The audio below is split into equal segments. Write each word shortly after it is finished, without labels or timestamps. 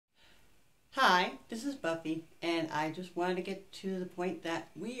Hi, this is Buffy, and I just wanted to get to the point that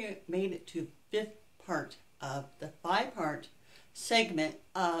we made it to fifth part of the five-part segment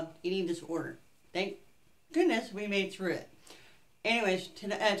of eating disorder. Thank goodness we made through it. Anyways,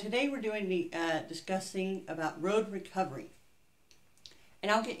 today we're doing the discussing about road recovery,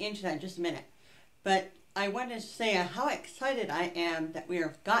 and I'll get into that in just a minute. But I wanted to say how excited I am that we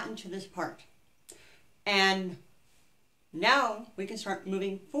have gotten to this part, and now we can start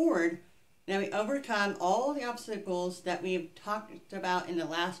moving forward. Now we overcome all the obstacles that we've talked about in the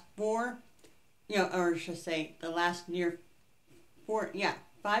last four, or I should say the last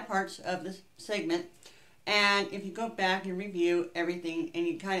five parts of this segment. And if you go back and review everything and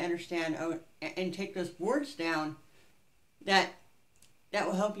you kind of understand and take those words down, that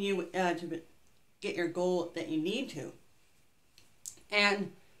will help you to get your goal that you need to.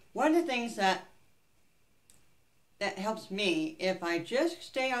 And one of the things that helps me, if I just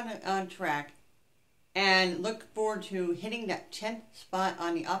stay on track and look forward to hitting that 10th spot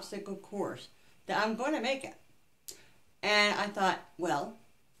on the obstacle course, that I'm going to make it. And I thought, well,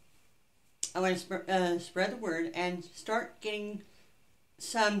 I want to spread the word and start getting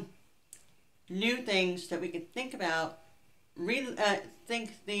some new things that we can think about,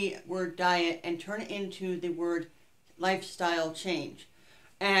 think the word diet and turn it into the word lifestyle change.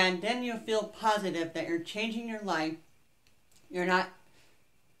 And then you'll feel positive that you're changing your life. You're not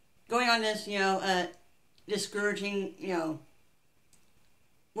going on this, discouraging,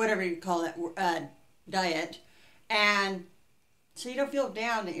 whatever you call it, diet. And so you don't feel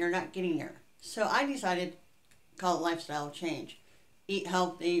down that you're not getting there. So I decided to call it lifestyle change. Eat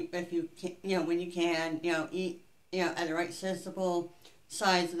healthy if you can, when you can, eat, at the right sensible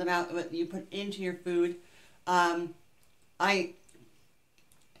size of the amount that you put into your food. I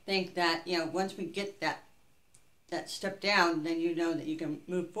think that once we get that step down, then you know that you can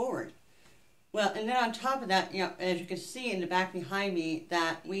move forward. Well, and then on top of that, as you can see in the back behind me,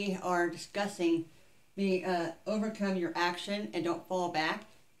 that we are discussing the overcome your action and don't fall back.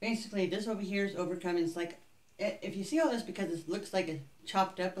 Basically, this over here is overcoming. It's like, if you see all this, because it looks like it's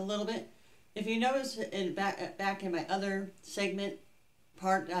chopped up a little bit. If you notice back in my other segment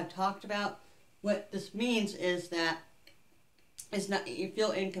part that I've talked about, what this means is that it's not, you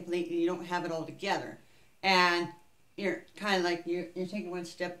feel incomplete and you don't have it all together, and you're kind of like you're taking one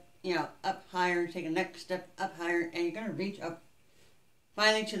step up higher, taking the next step up higher, and you're going to reach up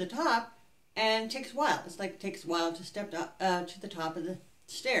finally to the top, and it takes a while. It's like it takes a while to step up to the top of the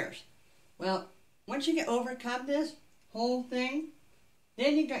stairs. Well, once you overcome this whole thing,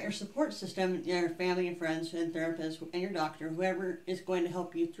 then you got your support system, your family and friends and therapists and your doctor, whoever is going to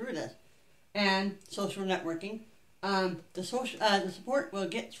help you through this, and social networking. The support will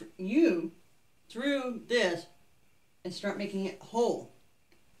get you through this and start making it whole.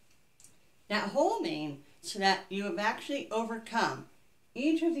 That whole means so that you have actually overcome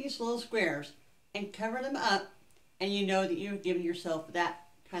each of these little squares and cover them up, and you know that you've given yourself that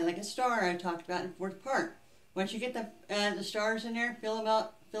kind of like a star I talked about in the fourth part. Once you get the stars in there, fill them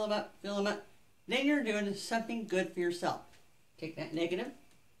up, fill them up, fill them up, then you're doing something good for yourself. Take that negative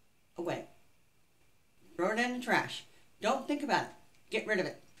away. Throw it in the trash. Don't think about it. Get rid of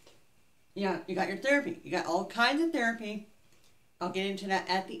it. You got your therapy. You got all kinds of therapy. I'll get into that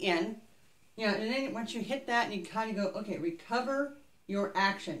at the end. And then once you hit that and you kind of go, okay, recover your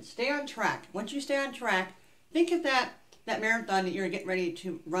action. Stay on track. Once you stay on track, think of that marathon that you're getting ready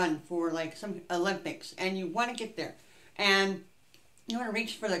to run for, like some Olympics, and you want to get there. And you want to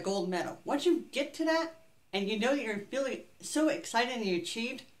reach for the gold medal. Once you get to that, and you know that you're feeling so excited and you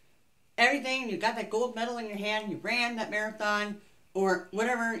achieved everything, you got that gold medal in your hand, you ran that marathon, or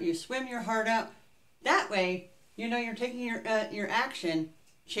whatever, you swim your heart out. That way, you're taking your action,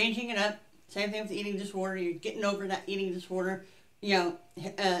 changing it up. Same thing with eating disorder. You're getting over that eating disorder.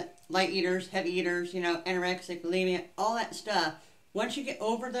 Light eaters, heavy eaters, anorexic, bulimia, all that stuff. Once you get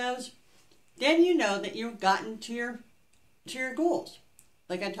over those, then you know that you've gotten to your goals.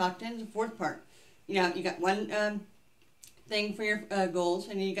 Like I talked in the fourth part. You got one thing for your goals,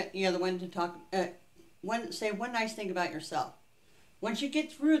 and you got the other one to talk. Say one nice thing about yourself. Once you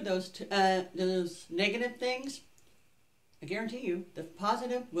get through those negative things, I guarantee you the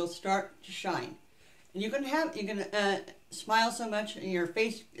positive will start to shine, and you're gonna smile so much, and your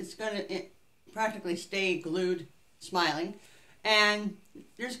face is gonna practically stay glued, smiling, and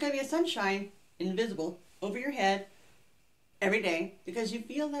there's gonna be a sunshine invisible over your head every day because you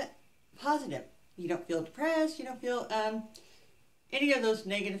feel that positive. You don't feel depressed. You don't feel any of those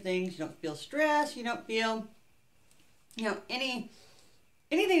negative things. You don't feel stress. You don't feel, anything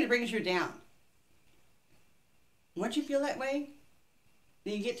that brings you down. Once you feel that way,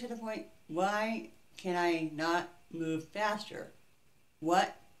 then you get to the point, why can I not move faster?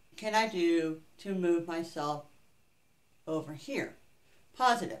 What can I do to move myself over here?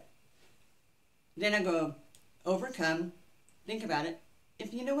 Positive. Then I go, overcome, think about it.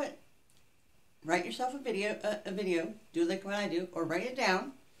 If you know what, write yourself a video, do like what I do, or write it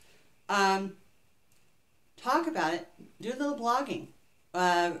down. Talk about it, do a little blogging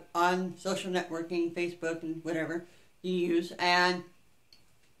on social networking, Facebook, and whatever you use. And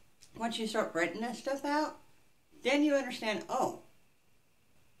once you start writing that stuff out, then you understand, oh,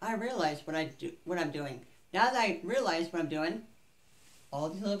 I realize what I'm doing. Now that I realize what I'm doing, all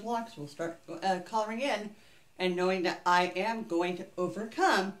these little blocks will start coloring in, and knowing that I am going to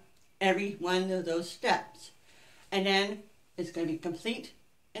overcome every one of those steps. And then it's going to be complete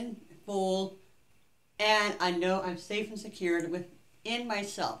and full, and I know I'm safe and secured within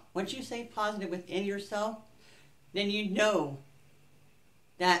myself. Once you say positive within yourself, then you know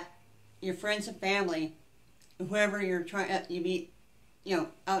that your friends and family, whoever you meet,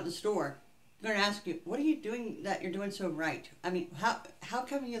 out in the store, they're going to ask you, what are you doing that you're doing so right? I mean, how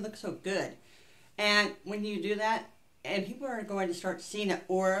come you look so good? And when you do that, and people are going to start seeing that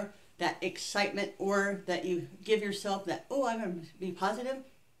aura, that excitement, or that you give yourself that, oh, I'm going to be positive,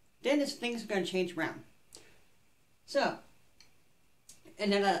 then things are going to change around. So,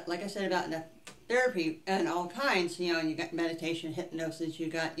 and then like I said about the therapy and all kinds, you got meditation, hypnosis, you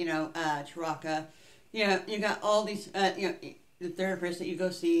got, Chiraka, you got all these, the therapist that you go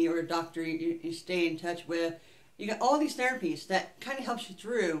see, or a doctor you stay in touch with. You got all these therapies that kind of helps you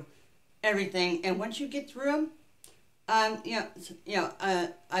through everything. And once you get through them, I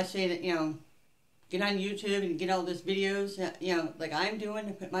say that, get on YouTube and get all those videos, like I'm doing,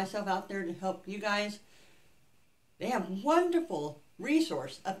 to put myself out there to help you guys. They have wonderful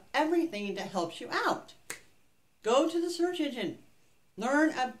resource of everything that helps you out. Go to the search engine.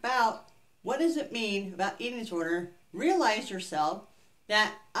 Learn about what does it mean about eating disorder. Realize yourself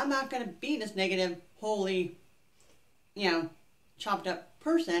that I'm not going to be this negative, holy, chopped up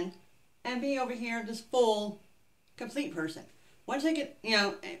person, and be over here this full, complete person. Once I get,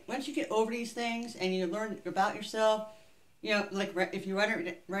 once you get over these things and you learn about yourself, like if you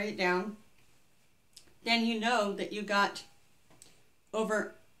write it down, then you know that you got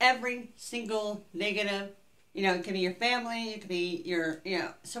over every single negative. It could be your family, it could be your,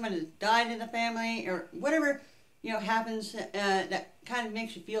 someone that died in the family, or whatever, happens that kind of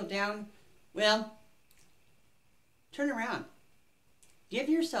makes you feel down. Well, turn around. Give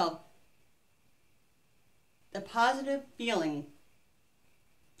yourself the positive feeling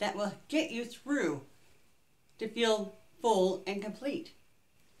that will get you through to feel full and complete.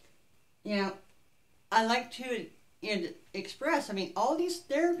 I like to express, all these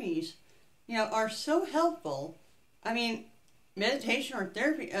therapies, are so helpful. Meditation or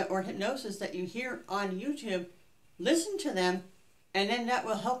therapy or hypnosis that you hear on YouTube, listen to them, and then that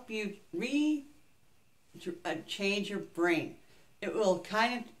will help you change your brain. It will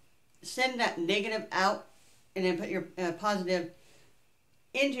kind of send that negative out, and then put your positive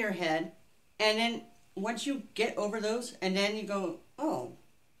into your head. And then once you get over those, and then you go, oh,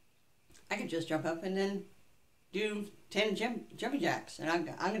 I could just jump up and then do 10 jumping jacks, and I'm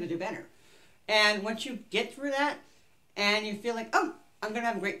going to do better. And once you get through that, and you feel like, oh, I'm going to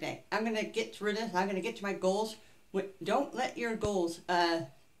have a great day. I'm going to get through this. I'm going to get to my goals. Don't let your goals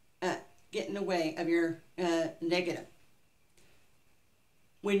get in the way of your negative.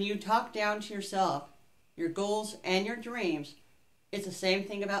 When you talk down to yourself, your goals and your dreams, it's the same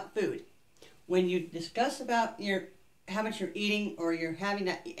thing about food. When you discuss about how much you're eating, or you're having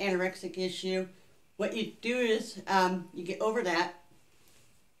that anorexic issue, what you do is you get over that,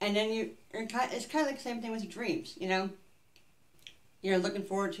 and then it's kind of like the same thing with your dreams. You're looking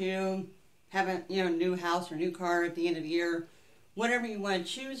forward to having a new house or new car at the end of the year, whatever you want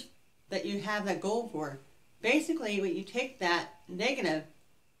to choose that you have that goal for. Basically, when you take that negative,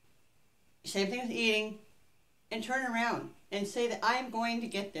 same thing with eating, and turn around and say that I am going to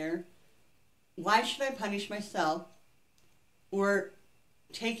get there. Why should I punish myself or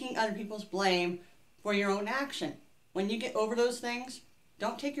taking other people's blame for your own action? When you get over those things,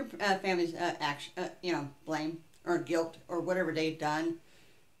 don't take your family's action, blame or guilt or whatever they've done,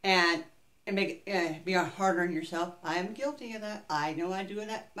 and make it be harder on yourself. I am guilty of that. I know I do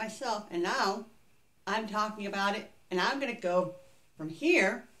that myself, and now I'm talking about it, and I'm going to go from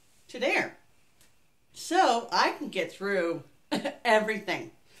here to there, so I can get through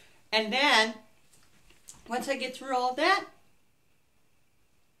everything. And then once I get through all that,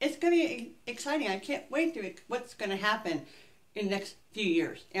 it's going to be exciting. I can't wait to what's going to happen. in the next few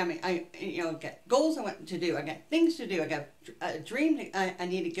years. I mean, I got goals I want to do. I got things to do. I got a dream I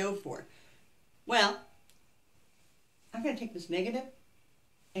need to go for. Well, I'm going to take this negative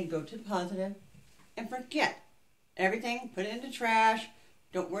and go to the positive and forget everything. Put it in the trash.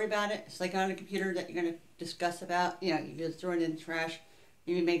 Don't worry about it. It's like on a computer that you're going to discuss about. You just throw it in the trash.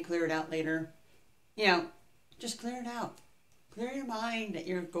 You may clear it out later. Just clear it out. Clear your mind that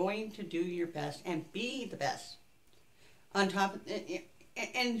you're going to do your best and be the best. On top of it,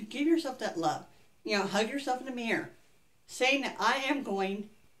 and give yourself that love. Hug yourself in the mirror. Saying that I am going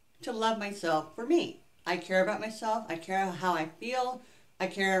to love myself for me. I care about myself. I care how I feel. I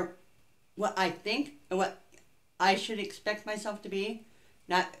care what I think and what I should expect myself to be.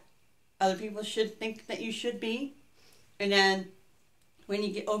 Not other people should think that you should be. And then when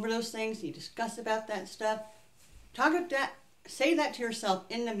you get over those things, you discuss about that stuff. Talk about that. Say that to yourself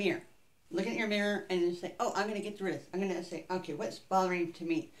in the mirror. Look at your mirror and say, oh, I'm going to get through this. I'm going to say, okay, what's bothering to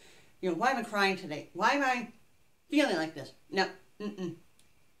me? Why am I crying today? Why am I feeling like this? No,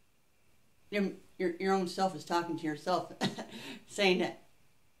 Your own self is talking to yourself, saying that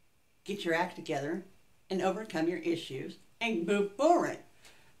get your act together and overcome your issues and move forward.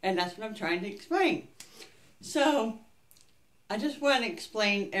 And that's what I'm trying to explain. So I just want to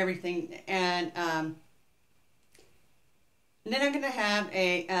explain everything, and then I'm going to have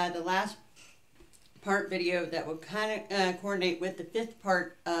the last part video that will kind of coordinate with the 5th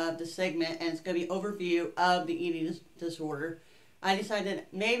part of the segment, and it's going to be overview of the eating disorder. I decided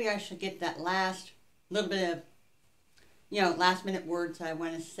maybe I should get that last little bit of, last minute words I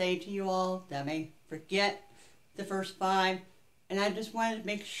want to say to you all that I may forget the first 5. And I just wanted to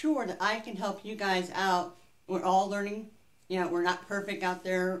make sure that I can help you guys out. We're all learning. We're not perfect out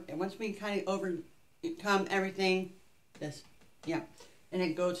there. And once we kind of overcome everything, and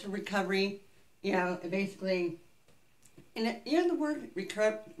then go to recovery, basically, and the word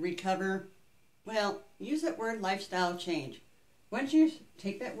recover, well, use that word lifestyle change. Once you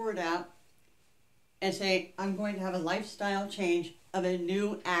take that word out and say, I'm going to have a lifestyle change of a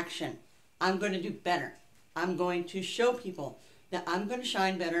new action. I'm going to do better. I'm going to show people that I'm going to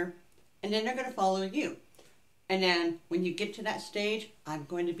shine better, and then they're going to follow you. And then when you get to that stage, I'm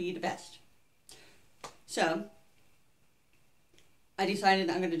going to be the best. So I decided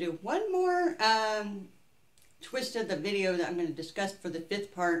I'm going to do one more twist of the video that I'm going to discuss for the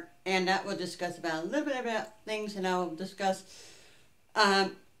 5th part, and that will discuss about a little bit about things, and I'll discuss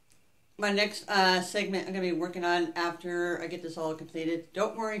my next segment I'm going to be working on after I get this all completed.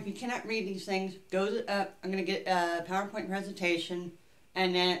 Don't worry, if you cannot read these things, I'm going to get a PowerPoint presentation,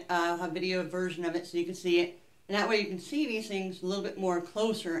 and then I'll have a video version of it so you can see it. And that way you can see these things a little bit more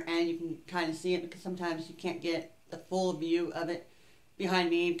closer, and you can kind of see it, because sometimes you can't get the full view of it behind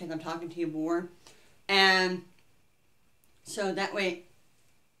me because I'm talking to you more. And so that way,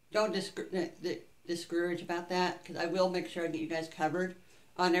 don't discourage about that, because I will make sure I get you guys covered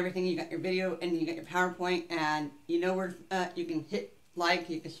on everything. You got your video and you got your PowerPoint, and where you can hit like,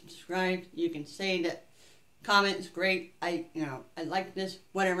 you can subscribe, you can say that comment is great, I like this,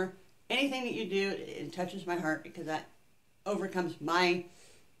 whatever. Anything that you do, it touches my heart, because that overcomes my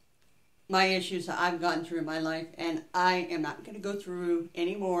issues that I've gone through in my life, and I am not going to go through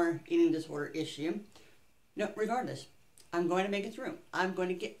any more eating disorder issue. No, regardless, I'm going to make it through. I'm going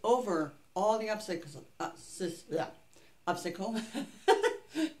to get over all the obstacles. Once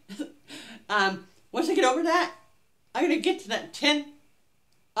I get over that, I'm going to get to that 10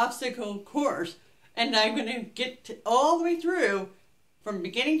 obstacle course, and I'm going to get all the way through from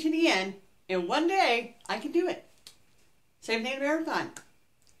beginning to the end. And one day I can do it. Same thing in a marathon.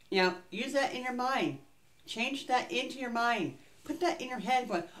 Use that in your mind. Change that into your mind. Put that in your head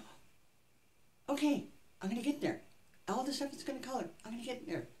going, okay, I'm going to get there. All this stuff is going to color. I'm going to get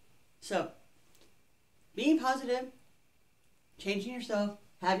there. So, being positive, changing yourself,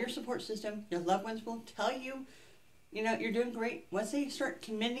 have your support system. Your loved ones will tell you, you're doing great. Once they start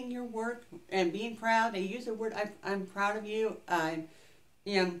commending your work and being proud, they use the word, I'm proud of you. I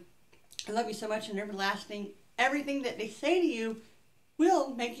love you so much and everlasting. Everything that they say to you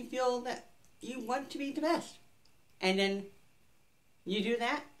will make you feel that you want to be the best. And then you do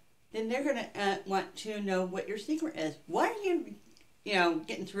that, then they're going to want to know what your secret is. Why are you,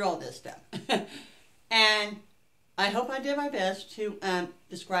 getting through all this stuff? And I hope I did my best to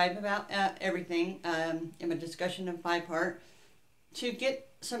describe about everything in a discussion of 5-part to get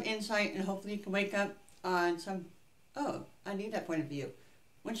some insight, and hopefully you can wake up on some, oh, I need that point of view.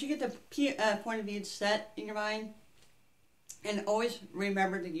 Once you get the point of view set in your mind, and always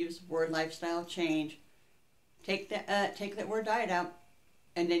remember to use the word lifestyle change. Take that word diet out,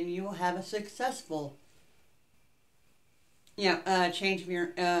 and then you will have a successful change of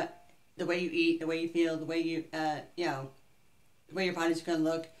your the way you eat, the way you feel, the way you the way your body's going to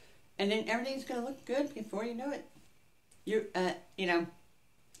look, and then everything's going to look good before you know it. You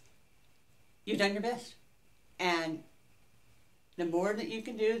you've done your best, and the more that you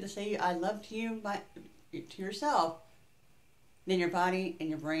can do to say "I love" to you, to yourself, then your body and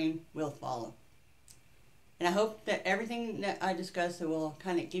your brain will follow. And I hope that everything that I discussed will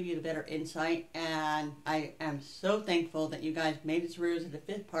kind of give you a better insight. And I am so thankful that you guys made it through to the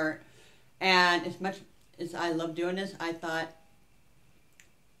 5th part. And as much as I love doing this, I thought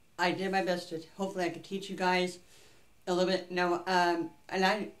I did my best to hopefully I could teach you guys a little bit. And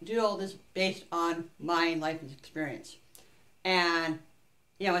I do all this based on my life experience. And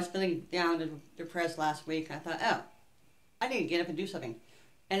I was feeling down and depressed last week. I thought, oh, I need to get up and do something.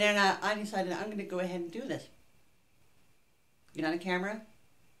 And then I decided I'm going to go ahead and do this. Get on the camera,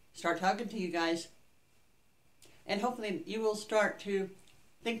 start talking to you guys, and hopefully you will start to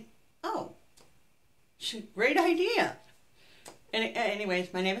think, oh, great idea. And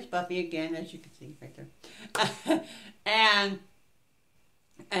anyways, my name is Buffy again, as you can see right there. and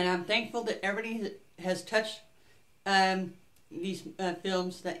I'm thankful that everybody has touched these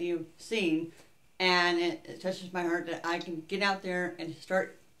films that you've seen. And it touches my heart that I can get out there and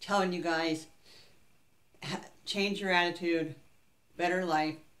start telling you guys, change your attitude, better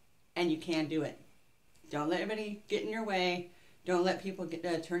life, and you can do it. Don't let anybody get in your way. Don't let people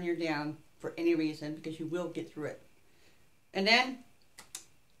turn you down for any reason, because you will get through it. And then,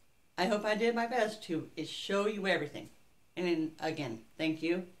 I hope I did my best to show you everything. And then, again, thank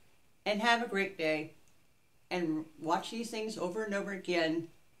you. And have a great day. And watch these things over and over again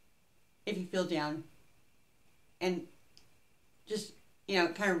if you feel down, and just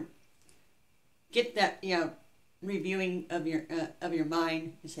kind of get that reviewing of your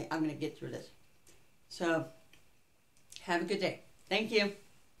mind and say, I'm going to get through this. So have a good day. Thank you.